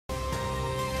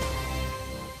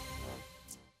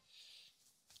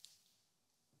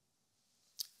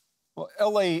Well,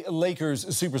 L.A. Lakers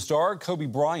superstar Kobe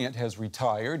Bryant has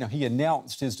retired. Now, he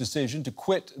announced his decision to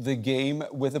quit the game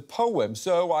with a poem,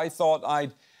 so I thought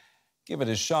I'd give it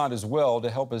a shot as well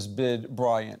to help us bid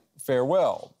Bryant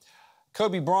farewell.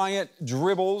 Kobe Bryant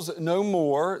dribbles no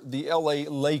more. The L.A.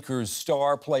 Lakers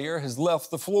star player has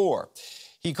left the floor.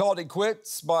 He called it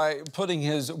quits by putting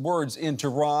his words into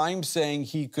rhyme, saying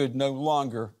he could no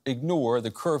longer ignore the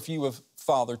curfew of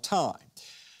Father Time.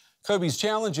 Kobe's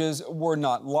challenges were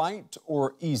not light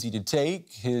or easy to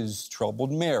take. His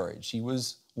troubled marriage. He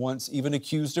was once even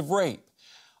accused of rape.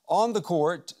 On the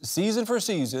court, season for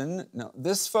season, now,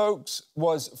 this, folks,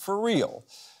 was for real,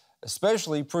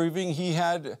 especially proving he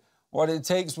had what it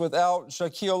takes without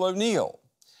Shaquille O'Neal.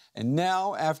 And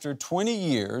now, after 20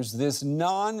 years, this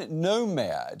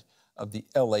non-nomad of the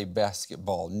LA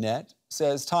basketball net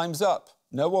says time's up,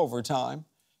 no overtime.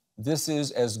 This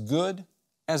is as good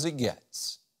as it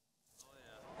gets.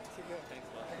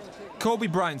 Kobe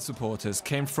Bryant supporters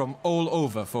came from all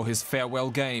over for his farewell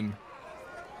game.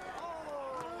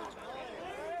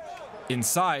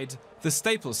 Inside, the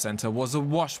Staples Center was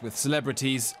awash with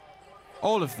celebrities,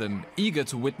 all of them eager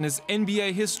to witness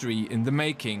NBA history in the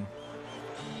making.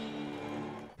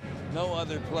 No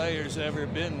other player's ever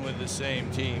been with the same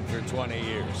team for 20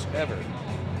 years, ever.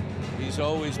 He's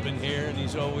always been here, and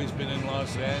he's always been in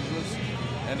Los Angeles,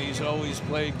 and he's always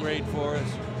played great for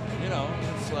us. You know,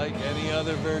 it's like any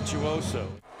other virtuoso.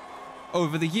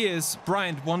 Over the years,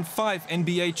 Bryant won 5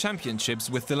 NBA championships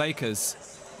with the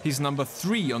Lakers. He's number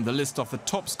 3 on the list of the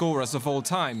top scorers of all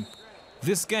time.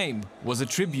 This game was a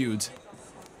tribute.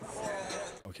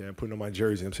 Okay, I'm putting on my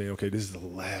jersey. I'm saying, okay, this is the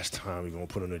last time we're going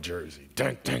to put on a jersey.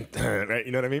 Dun, dun, dun, right?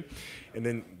 You know what I mean? And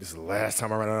then this is the last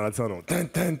time I run out of tunnel. Dun,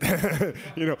 dun, dun.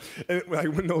 You know, and like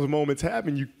when those moments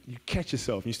happen, you catch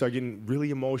yourself. And you start getting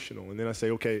really emotional. And then I say,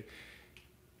 okay,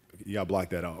 you got to block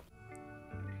that out.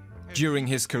 During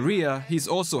his career, he's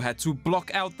also had to block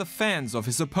out the fans of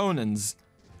his opponents.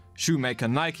 Shoemaker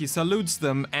Nike salutes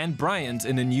them and Bryant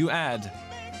in a new ad.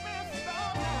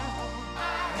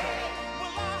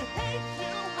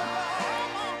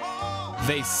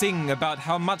 They sing about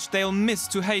how much they'll miss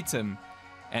to hate him.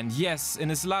 And yes, in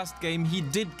his last game, he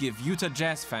did give Utah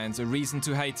Jazz fans a reason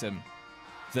to hate him.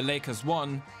 The Lakers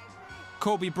won.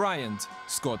 Kobe Bryant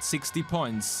scored 60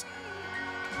 points.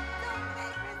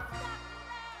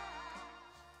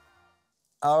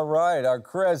 All right, our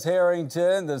Kres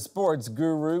Harrington, the sports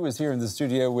guru, is here in the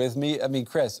studio with me. I mean,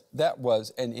 Kres, that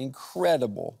was an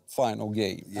incredible final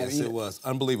game. Yes, it was.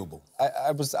 Unbelievable.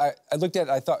 I looked at it,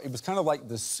 I thought it was kind of like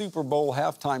the Super Bowl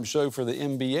halftime show for the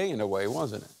NBA in a way,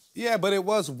 wasn't it? Yeah, but it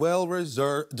was well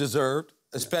deserved,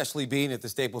 especially being at the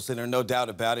Staples Center, no doubt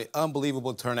about it.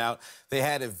 Unbelievable turnout. They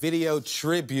had a video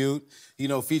tribute, you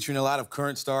know, featuring a lot of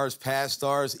current stars, past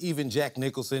stars, even Jack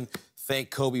Nicholson.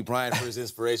 Thank Kobe Bryant for his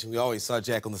inspiration. We always saw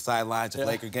Jack on the sidelines of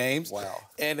Laker games. Wow.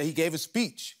 And he gave a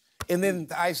speech. And then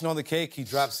the icing on the cake, he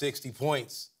dropped 60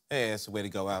 points. Hey, that's the way to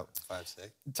go out, I'd say.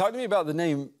 Talk to me about the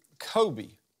name Kobe.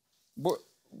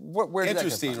 Where did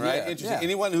Interesting, that come from? right? Yeah, Interesting. yeah.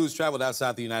 Anyone who's traveled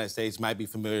outside the United States might be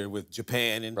familiar with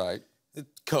Japan and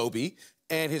Kobe.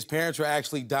 And his parents were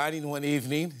actually dining one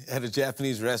evening at a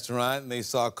Japanese restaurant, and they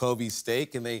saw Kobe's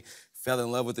steak, and they fell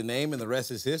in love with the name, and the rest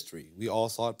is history. We all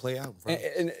saw it play out in front of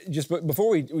us. And just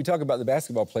before we talk about the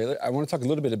basketball player, I want to talk a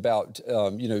little bit about,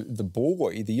 you know, the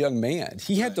boy, the young man.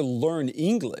 He had to learn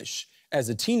English as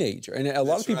a teenager, and a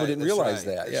lot of people didn't realize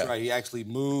that. That's right. He actually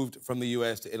moved from the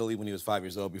U.S. to Italy when he was 5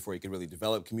 years old before he could really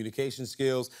develop communication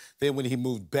skills. Then when he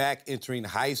moved back, entering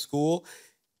high school,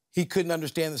 he couldn't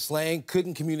understand the slang,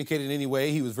 couldn't communicate in any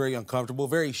way. He was very uncomfortable,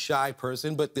 very shy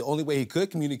person, but the only way he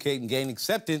could communicate and gain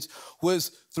acceptance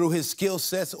was through his skill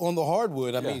sets on the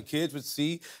hardwood. I mean, kids would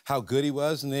see how good he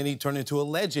was, and then he turned into a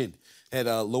legend at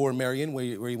Lower Merion, where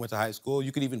he went to high school.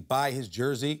 You could even buy his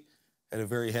jersey at a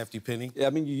very hefty penny. Yeah, I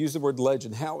mean, you use the word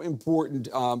legend. How important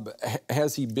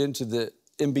has he been to the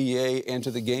NBA and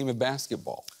to the game of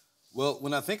basketball? Well,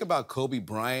 when I think about Kobe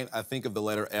Bryant, I think of the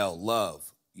letter L, love.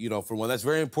 You know, for one, that's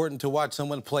very important to watch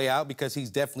someone play out because he's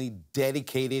definitely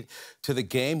dedicated to the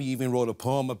game. He even wrote a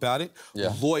poem about it.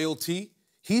 Yeah. Loyalty.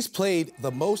 He's played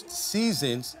the most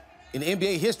seasons in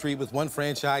NBA history with one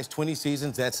franchise, 20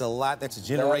 seasons. That's a lot. That's a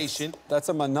generation. That's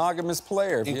a monogamous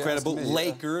player. Incredible.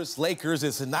 Lakers. Lakers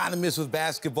is synonymous with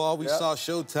basketball. We saw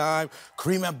Showtime,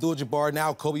 Kareem Abdul-Jabbar,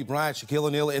 now Kobe Bryant, Shaquille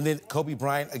O'Neal, and then Kobe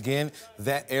Bryant again.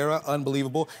 That era,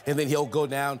 unbelievable. And then he'll go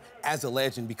down as a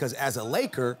legend because as a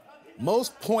Laker,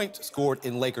 most points scored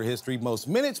in Laker history, most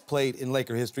minutes played in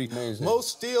Laker history, most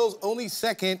steals, only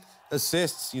second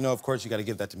assists. You know, of course, you got to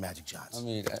give that to Magic Johnson. I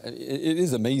mean, it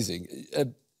is amazing.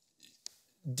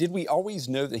 did we always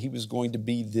know that he was going to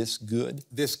be this good?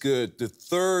 This good. The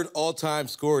third all-time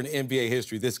scorer in NBA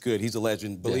history. This good. He's a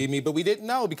legend, believe me. But we didn't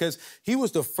know because he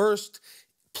was the first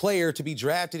player to be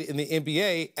drafted in the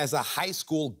NBA as a high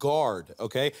school guard,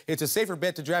 okay? It's a safer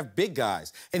bet to draft big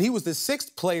guys. And he was the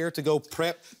 6th player to go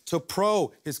prep to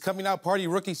pro. His coming out party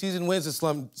rookie season wins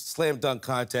the slam dunk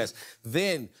contest.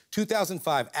 Then,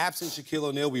 2005, absent Shaquille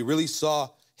O'Neal, we really saw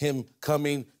him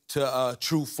coming to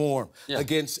true form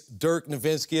against Dirk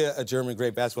Nowitzki, a German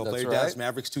great basketball player, Dallas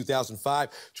Mavericks 2005.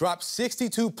 Dropped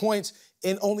 62 points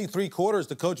in only 3 quarters.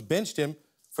 The coach benched him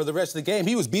for the rest of the game.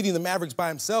 He was beating the Mavericks by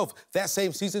himself. That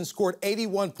same season, scored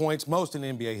 81 points, most in the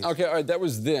NBA history. Okay, all right, that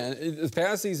was then. The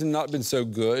past season not been so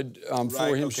good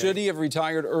for him. Should he have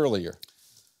retired earlier?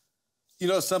 You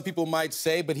know, some people might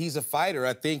say, but he's a fighter.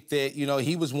 I think that, you know,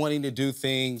 he was wanting to do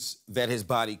things that his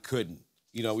body couldn't.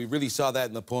 You know, we really saw that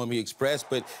in the poem he expressed,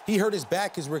 but he hurt his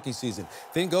back his rookie season.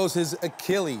 Then goes his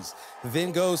Achilles.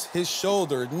 Then goes his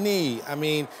shoulder, knee. I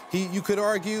mean, you could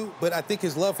argue, but I think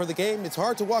his love for the game, it's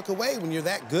hard to walk away when you're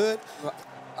that good.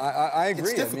 I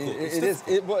agree. It's difficult. I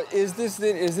mean,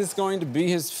 is this going to be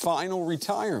his final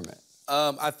retirement?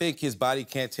 I think his body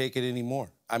can't take it anymore.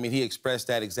 I mean, he expressed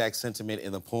that exact sentiment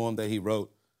in the poem that he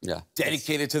wrote. Yeah.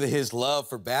 Dedicated to his love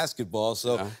for basketball.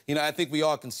 So, you know, I think we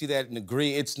all can see that and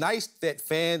agree. It's nice that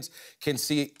fans can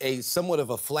see somewhat of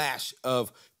a flash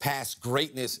of past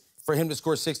greatness. For him to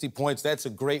score 60 points, that's a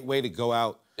great way to go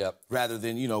out rather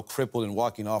than, you know, crippled and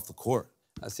walking off the court.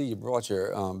 I see you brought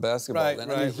your basketball. I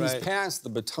mean, he's passed the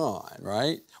baton,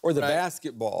 right? Or the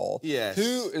basketball. Yes.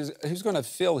 Who's going to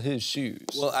fill his shoes?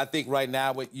 Well, I think right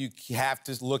now what you have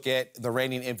to look at the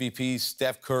reigning MVP,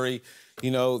 Steph Curry, you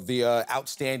know, the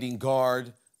outstanding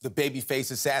guard, the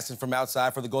babyface assassin from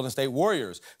outside for the Golden State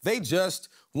Warriors. They just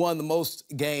won the most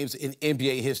games in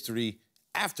NBA history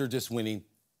after just winning.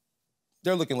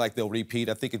 They're looking like they'll repeat.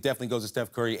 I think it definitely goes to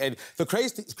Steph Curry. And the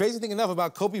crazy thing enough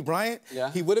about Kobe Bryant,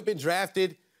 he would have been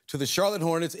drafted to the Charlotte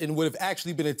Hornets and would have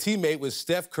actually been a teammate with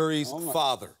Steph Curry's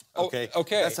father. Okay?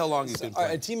 That's how long he's been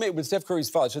playing. A teammate with Steph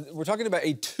Curry's father. So we're talking about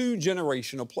a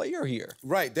 2-generational player here.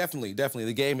 Right, definitely.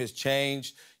 The game has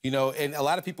changed. You know, and a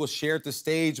lot of people shared the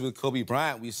stage with Kobe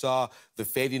Bryant. We saw the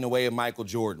fading away of Michael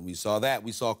Jordan. We saw that.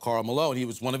 We saw Karl Malone. He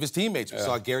was one of his teammates. We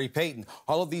saw Gary Payton.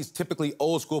 All of these typically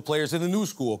old school players in the new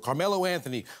school. Carmelo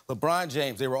Anthony, LeBron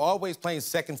James. They were always playing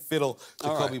second fiddle to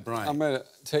Kobe Bryant. I'm going to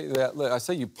take that. Look, I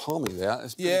say you palm me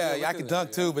that. Yeah, I can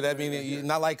dunk too, but I mean,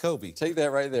 not like Kobe. Take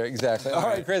that right there. Exactly. All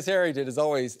right, Kres Harrington, as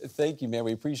always, thank you, man.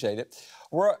 We appreciate it.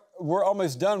 We're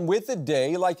almost done with the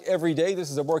day. Like every day, this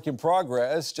is a work in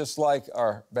progress, just like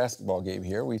our basketball game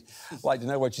here. We'd like to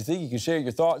know what you think. You can share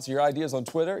your thoughts, your ideas on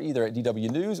Twitter, either at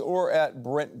DW News or at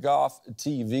Brent Goff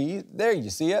TV. There you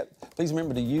see it. Please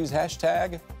remember to use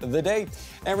 #TheDay.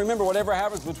 And remember, whatever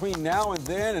happens between now and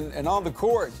then and on the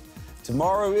court,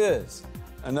 tomorrow is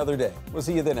another day. We'll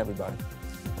see you then, everybody.